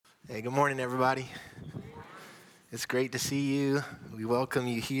Hey, good morning, everybody. It's great to see you. We welcome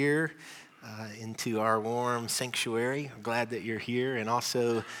you here into our warm sanctuary. I'm glad that you're here, and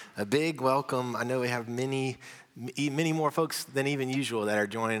also a big welcome. I know we have many more folks than even usual that are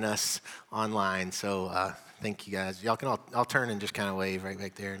joining us online. So thank you guys. Y'all can I'll turn and just kind of wave right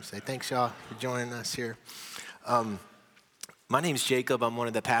back there and say thanks, y'all, for joining us here. My name's Jacob. I'm one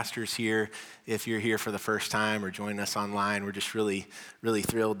of the pastors here. If you're here for the first time or joining us online, we're just really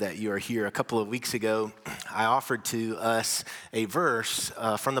thrilled that you are here. A couple of weeks ago, I offered to us a verse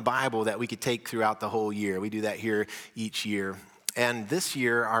from the Bible that we could take throughout the whole year. We do that here each year. And this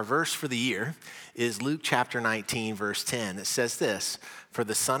year, our verse for the year is Luke chapter 19, verse 10. It says this, "For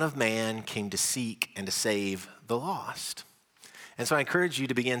the Son of Man came to seek and to save the lost." And so I encourage you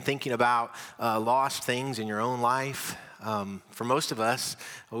to begin thinking about lost things in your own life. For most of us,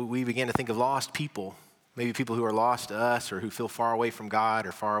 we begin to think of lost people, maybe people who are lost to us or who feel far away from God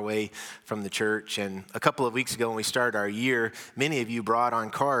or far away from the church. And a couple of weeks ago when we started our year, many of you brought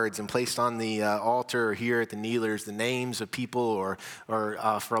on cards and placed on the altar here at the kneelers the names of people or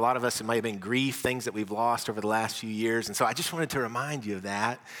for a lot of us it might have been grief, things that we've lost over the last few years. And so I just wanted to remind you of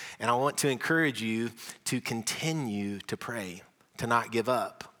that. And I want to encourage you to continue to pray, to not give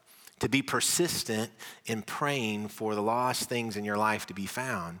up, to be persistent in praying for the lost things in your life to be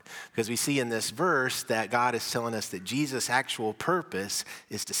found. Because we see in this verse that God is telling us that Jesus' actual purpose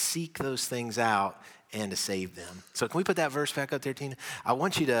is to seek those things out and to save them. So can we put that verse back up there, Tina? I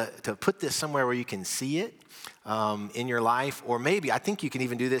want you to put this somewhere where you can see it in your life, or maybe, I think you can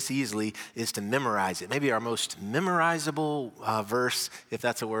even do this easily, is to memorize it. Maybe our most memorizable verse, if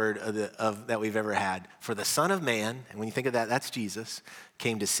that's a word that we've ever had. "For the Son of Man," and when you think of that, that's Jesus,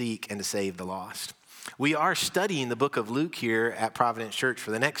 "came to seek and to save the lost." We are studying the book of Luke here at Providence Church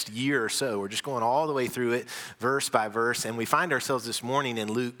for the next year or so. We're just going all the way through it, verse by verse, and we find ourselves this morning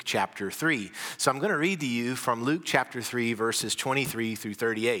in Luke chapter 3. So I'm going to read to you from Luke chapter 3, verses 23 through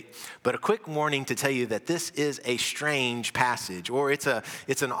 38. But a quick warning to tell you that this is a strange passage, or it's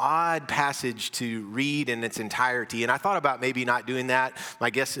an odd passage to read in its entirety. And I thought about maybe not doing that.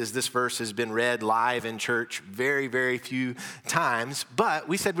 My guess is this verse has been read live in church very, very few times. But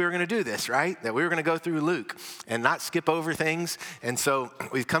we said we were going to do this, right? That we were going to go through Luke and not skip over things. And so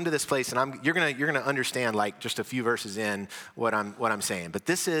we've come to this place, and you're gonna understand like just a few verses in what I'm saying. But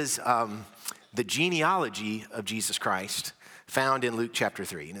this is the genealogy of Jesus Christ found in Luke chapter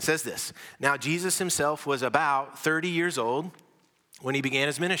 3. And it says this: "Now Jesus himself was about 30 years old when he began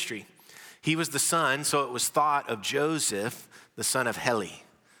his ministry. He was the son, so it was thought, of Joseph, the son of Heli,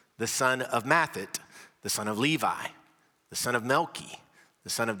 the son of Matthat, the son of Levi, the son of Melchi, the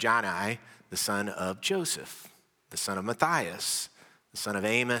son of Jannai, the son of Joseph, the son of Matthias, the son of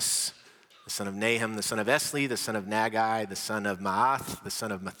Amos, the son of Nahum, the son of Esli, the son of Nagai, the son of Maath, the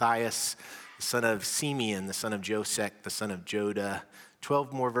son of Matthias, the son of Simeon, the son of Josech, the son of Joda."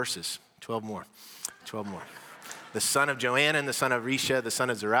 12 more verses, 12 more. "The son of Joannan, the son of Risha, the son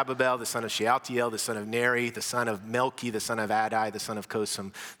of Zerubbabel, the son of Shealtiel, the son of Neri, the son of Melchi, the son of Adai, the son of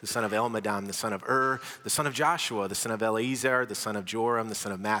Kosam, the son of Elmadam, the son of the son of Joshua, the son of Eleazar, the son of Joram, the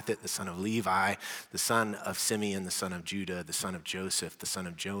son of Matthat, the son of Levi, the son of Simeon, the son of Judah, the son of Joseph, the son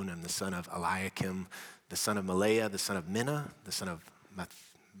of Jonam, the son of Eliakim, the son of Malaiah, the son of Minna, the son of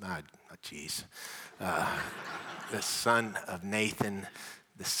the son of Nathan,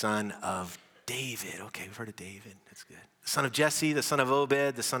 the son of David." Okay, we've heard of David. That's good. "The son of Jesse, the son of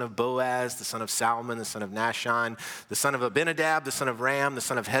Obed, the son of Boaz, the son of Salmon, the son of Nahshon, the son of Abinadab, the son of Ram, the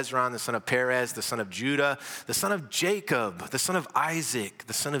son of Hezron, the son of Perez, the son of Judah, the son of Jacob, the son of Isaac,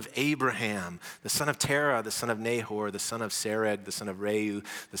 the son of Abraham, the son of Terah, the son of Nahor, the son of Sereg, the son of Reu,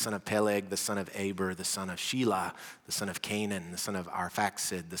 the son of Peleg, the son of Aber, the son of Shelah, the son of Canaan, the son of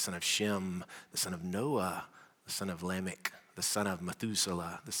Arphaxad, the son of Shem, the son of Noah, the son of Lamech, the son of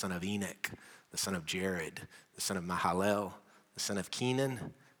Methuselah, the son of Enoch, the son of Jared, the son of Mahalalel, the son of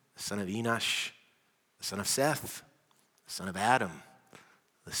Kenan, the son of Enosh, the son of Seth, the son of Adam,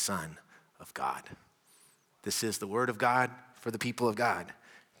 the son of God." This is the word of God for the people of God.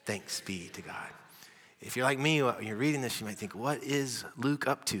 Thanks be to God. If you're like me, when you're reading this, you might think, what is Luke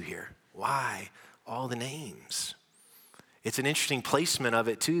up to here? Why all the names? It's an interesting placement of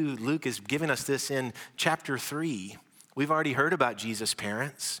it too. Luke is giving us this in chapter 3. We've already heard about Jesus'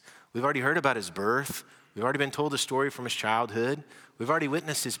 parents. We've already heard about his birth. We've already been told a story from his childhood. We've already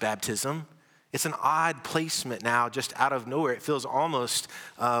witnessed his baptism. It's an odd placement now, just out of nowhere. It feels almost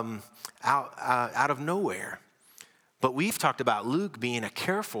out of nowhere. But we've talked about Luke being a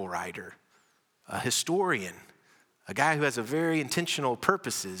careful writer, a historian, a guy who has a very intentional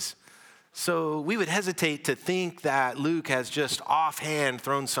purposes So we would hesitate to think that Luke has just offhand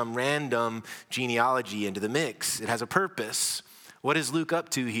thrown some random genealogy into the mix. It has a purpose. What is Luke up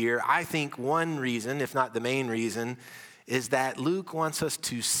to here? I think one reason, if not the main reason, is that Luke wants us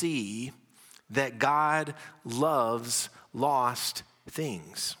to see that God loves lost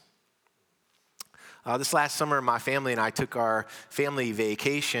things. This last summer, my family and I took our family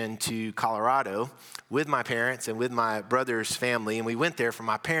vacation to Colorado with my parents and with my brother's family, and we went there for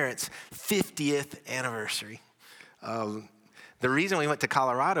my parents' 50th anniversary. The reason we went to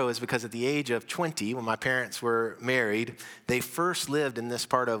Colorado is because at the age of 20, when my parents were married, they first lived in this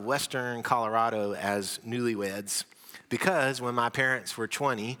part of western Colorado as newlyweds. Because when my parents were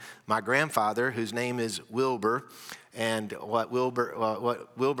 20, my grandfather, whose name is Wilbur, and what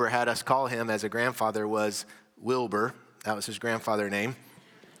Wilbur had us call him as a grandfather was Wilbur. That was his grandfather name.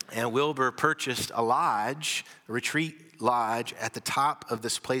 And Wilbur purchased a lodge, a retreat lodge, at the top of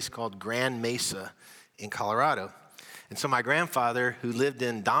this place called Grand Mesa in Colorado. And so my grandfather, who lived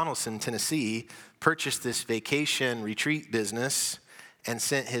in Donaldson, Tennessee, purchased this vacation retreat business and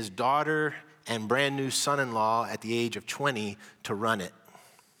sent his daughter and brand new son-in-law at the age of 20 to run it.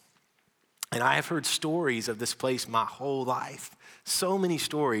 And I have heard stories of this place my whole life. So many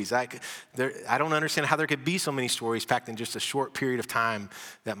stories. I don't understand how there could be so many stories packed in just a short period of time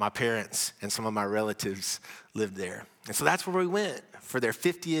that my parents and some of my relatives lived there. And so that's where we went for their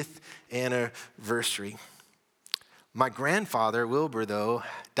 50th anniversary. My grandfather, Wilbur, though,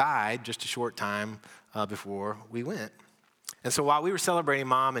 died just a short time before we went. And so while we were celebrating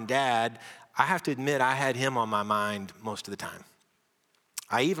Mom and Dad, I have to admit I had him on my mind most of the time.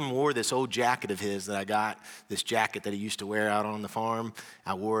 I even wore this old jacket of his that I got, this jacket that he used to wear out on the farm.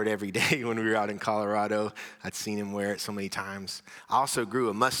 I wore it every day when we were out in Colorado. I'd seen him wear it so many times. I also grew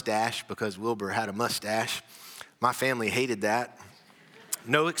a mustache because Wilbur had a mustache. My family hated that.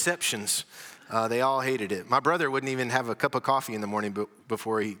 No exceptions. They all hated it. My brother wouldn't even have a cup of coffee in the morning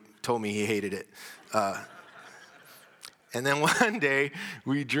before he told me he hated it. And then one day,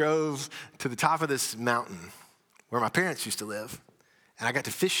 we drove to the top of this mountain where my parents used to live. And I got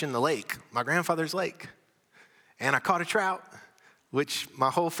to fish in the lake, my grandfather's lake. And I caught a trout, which my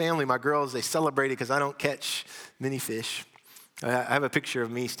whole family, my girls, they celebrated because I don't catch many fish. I have a picture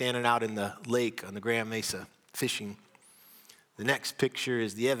of me standing out in the lake on the Grand Mesa fishing. The next picture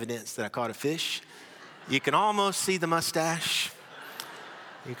is the evidence that I caught a fish. You can almost see the mustache.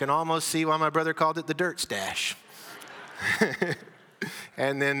 You can almost see why my brother called it the dirt stash.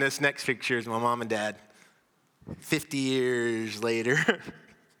 And then this next picture is my mom and dad, 50 years later.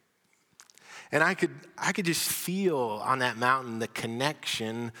 And I could just feel on that mountain the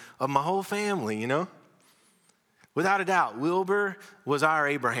connection of my whole family, you know? Without a doubt, Wilbur was our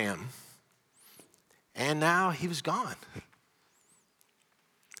Abraham. And now he was gone.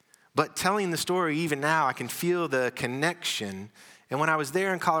 But telling the story even now, I can feel the connection. And when I was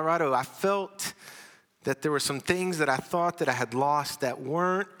there in Colorado, I felt that there were some things that I thought that I had lost that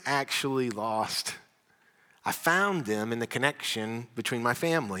weren't actually lost. I found them in the connection between my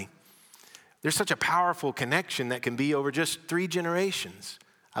family. There's such a powerful connection that can be over just 3 generations.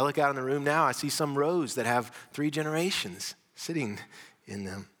 I look out in the room now, I see some rows that have 3 generations sitting in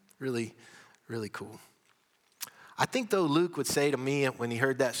them. Really, really cool. I think though Luke would say to me when he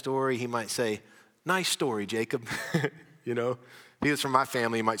heard that story, he might say, "Nice story, Jacob." You know, if he was from my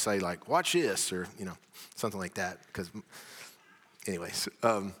family, he might say like, "Watch this," or, you know, something like that. Because anyways,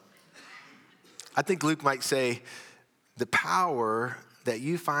 I think Luke might say, the power that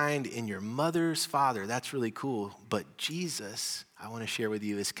you find in your mother's father, that's really cool. But Jesus, I want to share with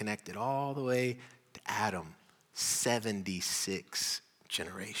you, is connected all the way to Adam, 76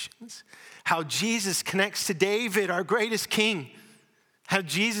 generations. How Jesus connects to David, our greatest king. How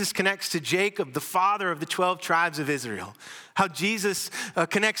Jesus connects to Jacob, the father of the 12 tribes of Israel. How Jesus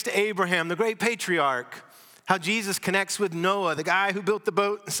connects to Abraham, the great patriarch. How Jesus connects with Noah, the guy who built the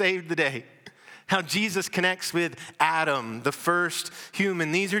boat and saved the day. How Jesus connects with Adam, the first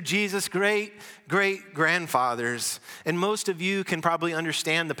human. These are Jesus' great-great-grandfathers. And most of you can probably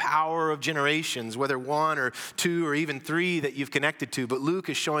understand the power of generations, whether 1 or 2 or even 3 that you've connected to. But Luke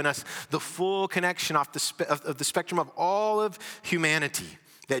is showing us the full connection of the spectrum of all of humanity.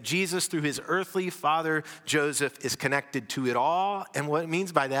 That Jesus, through his earthly father, Joseph, is connected to it all. And what it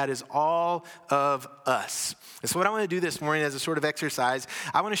means by that is all of us. And so what I want to do this morning as a sort of exercise,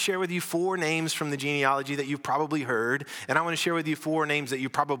 I want to share with you 4 names from the genealogy that you've probably heard. And I want to share with you 4 names that you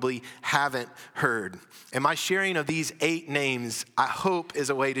probably haven't heard. And my sharing of these 8 names, I hope, is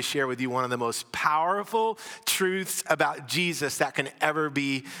a way to share with you one of the most powerful truths about Jesus that can ever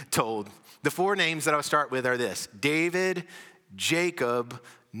be told. The 4 names that I'll start with are this: David, Jacob,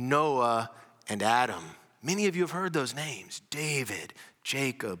 Noah, and Adam. Many of you have heard those names: David,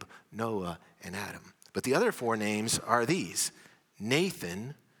 Jacob, Noah, and Adam. But the other 4 names are these: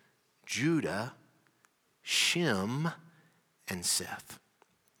 Nathan, Judah, Shem, and Seth.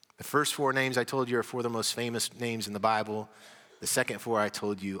 The first 4 names I told you are 4 of the most famous names in the Bible. The second 4 I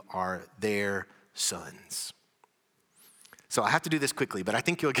told you are their sons. So I have to do this quickly, but I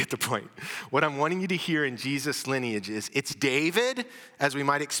think you'll get the point. What I'm wanting you to hear in Jesus' lineage is it's David, as we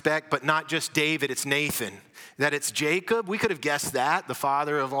might expect, but not just David, it's Nathan. That it's Jacob, we could have guessed that, the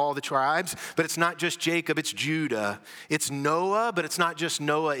father of all the tribes, but it's not just Jacob, it's Judah. It's Noah, but it's not just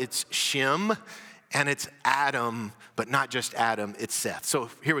Noah, it's Shem. And it's Adam, but not just Adam, it's Seth. So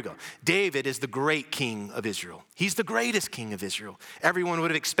here we go. David is the great king of Israel. He's the greatest king of Israel. Everyone would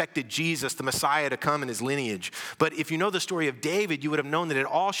have expected Jesus, the Messiah, to come in his lineage. But if you know the story of David, you would have known that it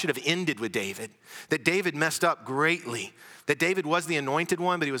all should have ended with David. That David messed up greatly. That David was the anointed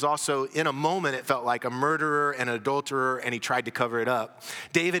one, but he was also, in a moment, it felt like a murderer and an adulterer, and he tried to cover it up.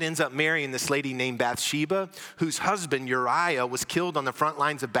 David ends up marrying this lady named Bathsheba, whose husband, Uriah, was killed on the front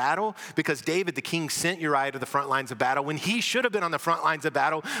lines of battle because David, the king, sent Uriah to the front lines of battle when he should have been on the front lines of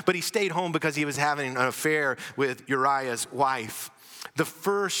battle, but he stayed home because he was having an affair with Uriah's wife. The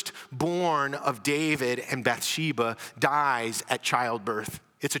firstborn of David and Bathsheba dies at childbirth.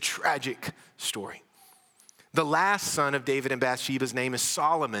 It's a tragic story. The last son of David and Bathsheba's name is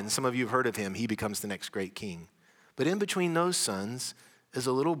Solomon. Some of you have heard of him. He becomes the next great king. But in between those sons is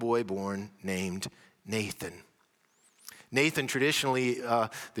a little boy born named Nathan. Nathan, traditionally,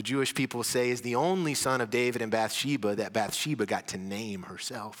 the Jewish people say, is the only son of David and Bathsheba that Bathsheba got to name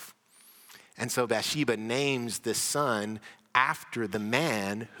herself. And so Bathsheba names this son after the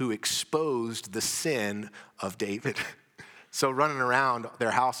man who exposed the sin of David. So running around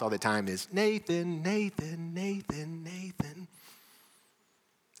their house all the time is Nathan, Nathan, Nathan, Nathan.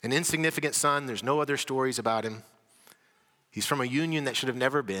 An insignificant son, there's no other stories about him. He's from a union that should have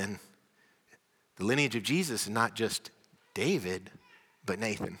never been. The lineage of Jesus is not just David, but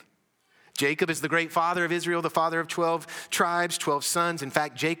Nathan. Jacob is the great father of Israel, the father of 12 tribes, 12 sons. In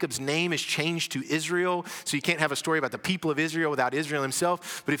fact, Jacob's name is changed to Israel, so you can't have a story about the people of Israel without Israel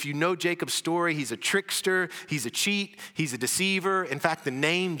himself. But if you know Jacob's story, he's a trickster, he's a cheat, he's a deceiver. In fact, the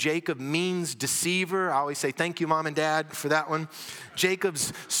name Jacob means deceiver. I always say thank you, Mom and Dad, for that one.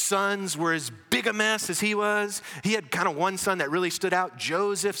 Jacob's sons were as big a mess as he was. He had kind of one son that really stood out,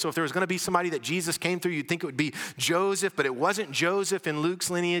 Joseph. So if there was going to be somebody that Jesus came through, you'd think it would be Joseph, but it wasn't Joseph in Luke's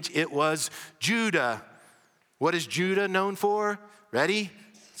lineage. It was Judah. What is Judah known for? Ready?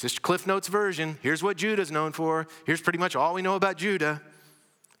 It's just Cliff Notes version. Here's what Judah's known for. Here's pretty much all we know about Judah.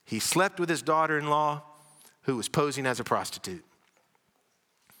 He slept with his daughter-in-law who was posing as a prostitute.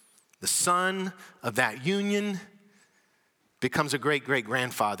 The son of that union becomes a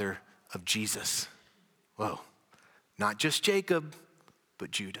great-great-grandfather of Jesus. Whoa. Not just Jacob,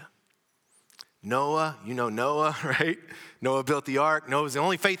 but Judah. Noah, you know Noah, right? Noah built the ark. Noah was the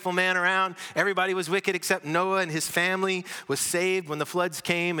only faithful man around. Everybody was wicked except Noah, and his family was saved when the floods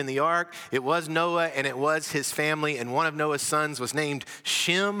came in the ark. It was Noah and it was his family, and one of Noah's sons was named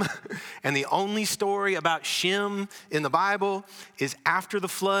Shem. And the only story about Shem in the Bible is after the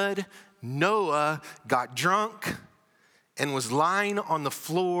flood, Noah got drunk and was lying on the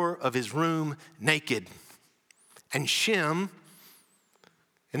floor of his room naked. And Shem,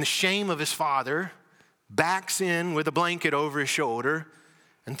 in the shame of his father, backs in with a blanket over his shoulder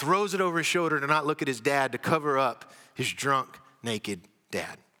and throws it over his shoulder to not look at his dad, to cover up his drunk, naked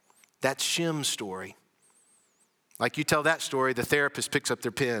dad. That's Shem's story. Like you tell that story, the therapist picks up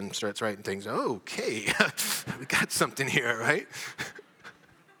their pen, starts writing things. Okay, we got something here, right?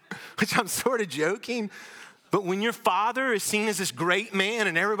 Which I'm sort of joking. But when your father is seen as this great man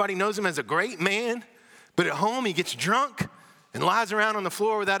and everybody knows him as a great man, but at home he gets drunk and lies around on the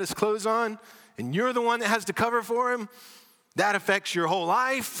floor without his clothes on, and you're the one that has to cover for him, that affects your whole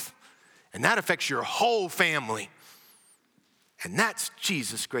life, and that affects your whole family. And that's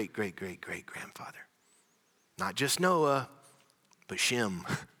Jesus' great-great-great-great-grandfather. Not just Noah, but Shem.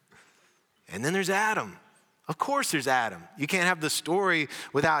 And then there's Adam. Of course there's Adam. You can't have the story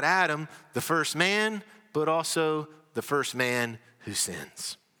without Adam, the first man, but also the first man who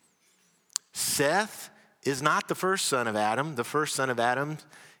sins. Seth is not the first son of Adam. The first son of Adam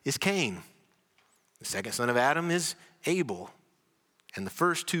is Cain. The second son of Adam is Abel. And the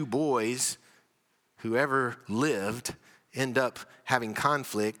first 2 boys who ever lived end up having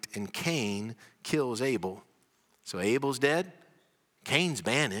conflict, and Cain kills Abel. So Abel's dead, Cain's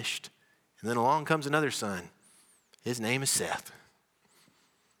banished, and then along comes another son. His name is Seth.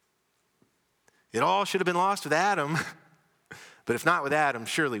 It all should have been lost with Adam, But if not with Adam,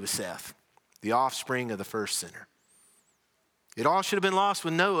 surely with Seth, the offspring of the first sinner. It all should have been lost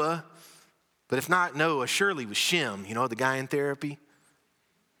with Noah, but if not Noah, surely with Shem, the guy in therapy.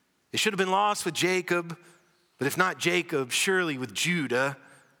 It should have been lost with Jacob, but if not Jacob, surely with Judah,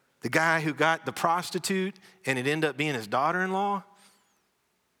 the guy who got the prostitute and it ended up being his daughter-in-law.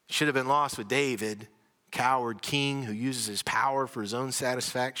 It should have been lost with David, coward king who uses his power for his own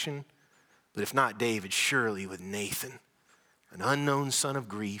satisfaction. But if not David, surely with Nathan, an unknown son of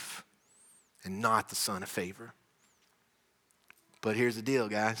grief and not the son of favor. But here's the deal,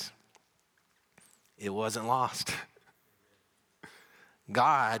 guys. It wasn't lost.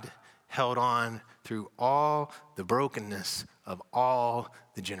 God held on through all the brokenness of all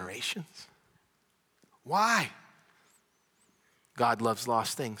the generations. Why? God loves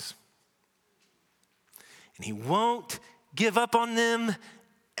lost things. And he won't give up on them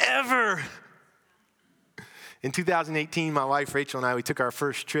ever. In 2018, my wife Rachel and I, we took our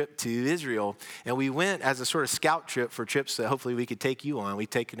first trip to Israel, and we went as a sort of scout trip for trips that hopefully we could take you on. We've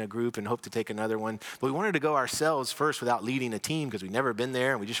taken a group and hope to take another one, but we wanted to go ourselves first without leading a team because we'd never been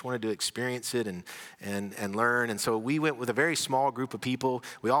there, and we just wanted to experience it and learn. And so we went with a very small group of people.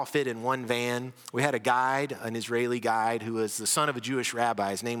 We all fit in one van. We had a guide, an Israeli guide, who was the son of a Jewish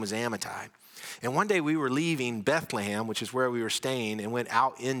rabbi. His name was Amittai. And one day we were leaving Bethlehem, which is where we were staying, and went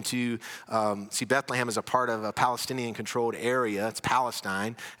out into, Bethlehem is a part of a Palestinian-controlled area. It's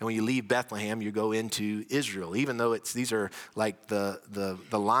Palestine. And when you leave Bethlehem, you go into Israel, even though these are like the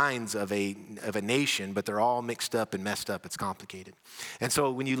lines of a nation, but they're all mixed up and messed up. It's complicated. And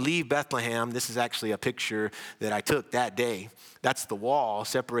so when you leave Bethlehem, this is actually a picture that I took that day. That's the wall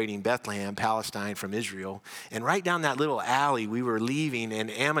separating Bethlehem, Palestine, from Israel. And right down that little alley, we were leaving,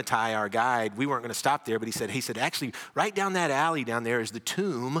 and Amittai, our guide, we weren't going to stop there, but he said, actually, right down that alley down there is the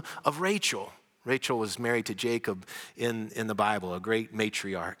tomb of Rachel. Rachel was married to Jacob in the Bible, a great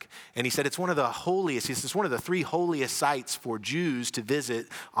matriarch. And he said it's one of the holiest, he says it's one of the 3 holiest sites for Jews to visit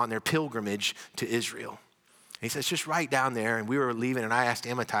on their pilgrimage to Israel. And he said, it's just right down there. And we were leaving, and I asked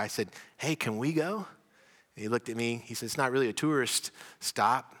Amittai, I said, hey, can we go? And he looked at me. He said, it's not really a tourist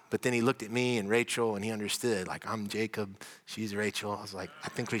stop. But then he looked at me and Rachel, and he understood. Like, I'm Jacob, she's Rachel. I was like, I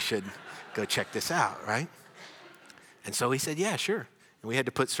think we should go check this out, right? And so he said, yeah, sure. And we had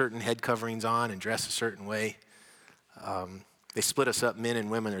to put certain head coverings on and dress a certain way. They split us up, men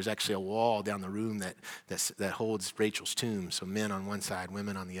and women. There's actually a wall down the room that holds Rachel's tomb. So men on one side,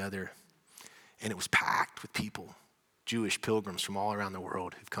 women on the other. And it was packed with people, Jewish pilgrims from all around the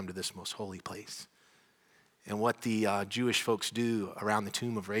world who've come to this most holy place. And what the Jewish folks do around the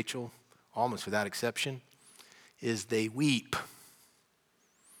tomb of Rachel, almost without exception, is they weep.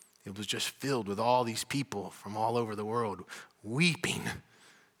 It was just filled with all these people from all over the world weeping.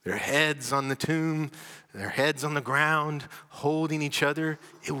 Their heads on the tomb, their heads on the ground, holding each other.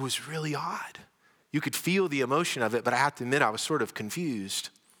 It was really odd. You could feel the emotion of it, but I have to admit I was sort of confused.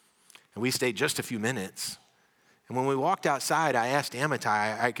 And we stayed just a few minutes. And when we walked outside, I asked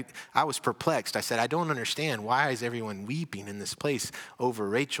Amittai, I was perplexed. I said, I don't understand. Why is everyone weeping in this place over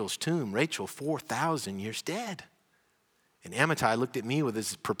Rachel's tomb? Rachel, 4,000 years dead. And Amittai looked at me with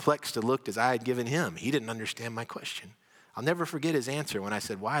as perplexed a look as I had given him. He didn't understand my question. I'll never forget his answer when I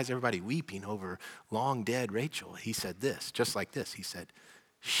said, why is everybody weeping over long dead Rachel? He said this, just like this. He said,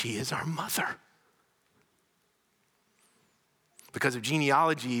 she is our mother. Because of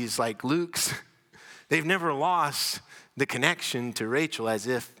genealogies like Luke's, they've never lost the connection to Rachel as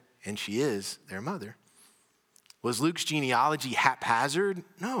if, and she is, their mother. Was Luke's genealogy haphazard?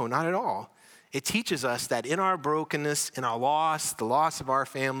 No, not at all. It teaches us that in our brokenness, in our loss, the loss of our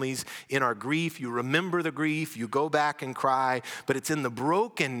families, in our grief, you remember the grief, you go back and cry, but it's in the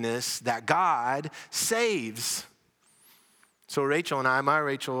brokenness that God saves. So Rachel and I, my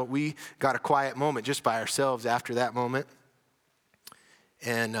Rachel, we got a quiet moment just by ourselves after that moment.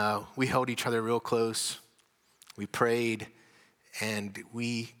 And we held each other real close. We prayed, and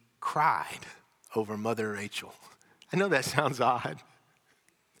we cried over Mother Rachel. I know that sounds odd,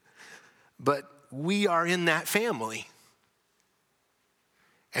 but we are in that family.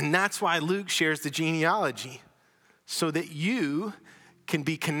 And that's why Luke shares the genealogy, so that you can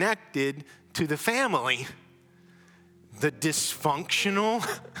be connected to the family. The dysfunctional,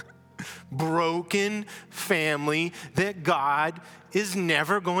 broken family that God is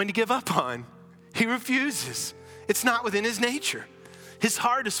never going to give up on. He refuses. It's not within his nature. His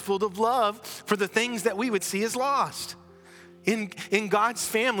heart is full of love for the things that we would see as lost. In God's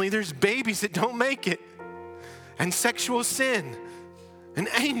family, there's babies that don't make it, and sexual sin, and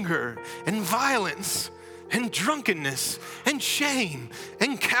anger, and violence, and drunkenness, and shame,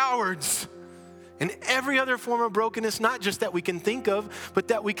 and cowards. and every other form of brokenness, not just that we can think of, but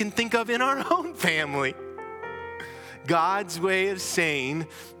that we can think of in our own family. God's way of saying,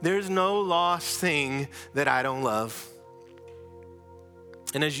 there's no lost thing that I don't love.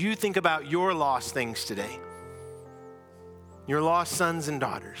 And as you think about your lost things today, your lost sons and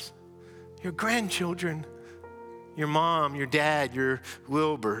daughters, your grandchildren, your mom, your dad, your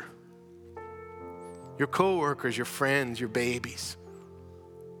Wilbur, your coworkers, your friends, your babies,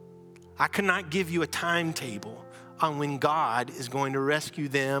 I cannot give you a timetable on when God is going to rescue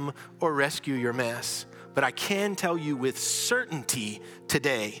them or rescue your mess. But I can tell you with certainty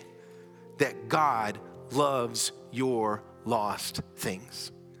today that God loves your lost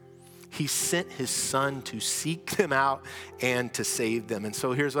things. He sent his son to seek them out and to save them. And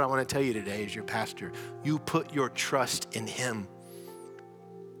so here's what I want to tell you today as your pastor. You put your trust in him.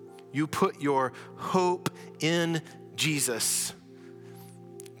 You put your hope in Jesus.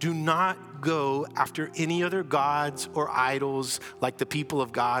 Do not go after any other gods or idols like the people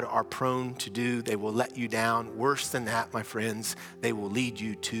of God are prone to do. They will let you down. Worse than that, my friends, they will lead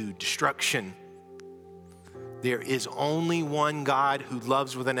you to destruction. There is only one God who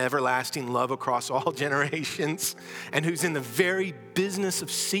loves with an everlasting love across all generations and who's in the very business of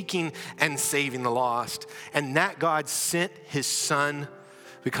seeking and saving the lost. And that God sent his son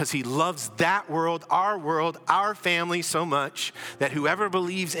because he loves that world, our family so much that whoever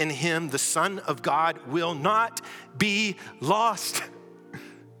believes in him, the Son of God, will not be lost.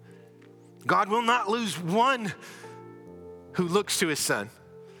 God will not lose one who looks to his son.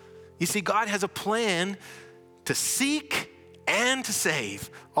 You see, God has a plan to seek and to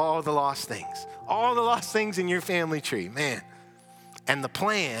save all the lost things in your family tree, man. And the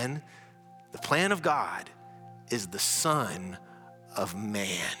plan of God is the Son of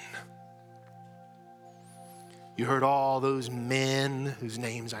Man. You heard all those men whose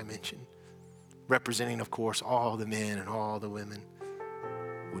names I mentioned, representing, of course, all the men and all the women.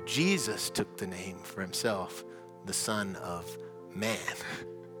 Well, Jesus took the name for himself, the Son of Man.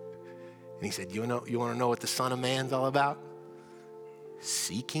 And he said, you want to know what the Son of Man's all about?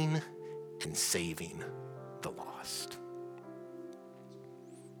 Seeking and saving the lost.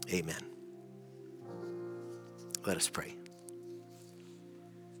 Amen. Let us pray.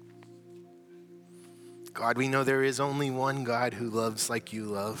 God, we know there is only one God who loves like you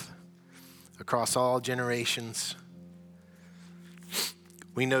love across all generations.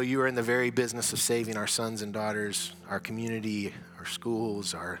 We know you are in the very business of saving our sons and daughters, our community, our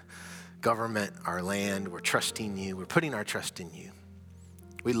schools, our government, our land. We're trusting you. We're putting our trust in you.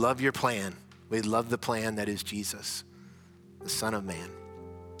 We love your plan. We love the plan that is Jesus, the Son of Man.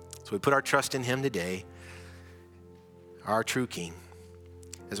 So we put our trust in him today, our true King.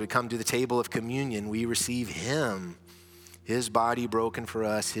 As we come to the table of communion, we receive him, his body broken for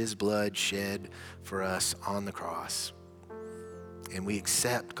us, his blood shed for us on the cross. And we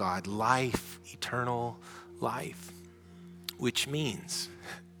accept, God, life, eternal life, which means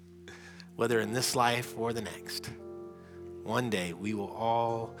whether in this life or the next, one day we will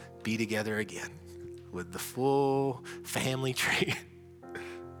all be together again with the full family tree,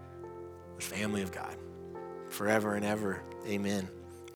 the family of God, forever and ever. Amen.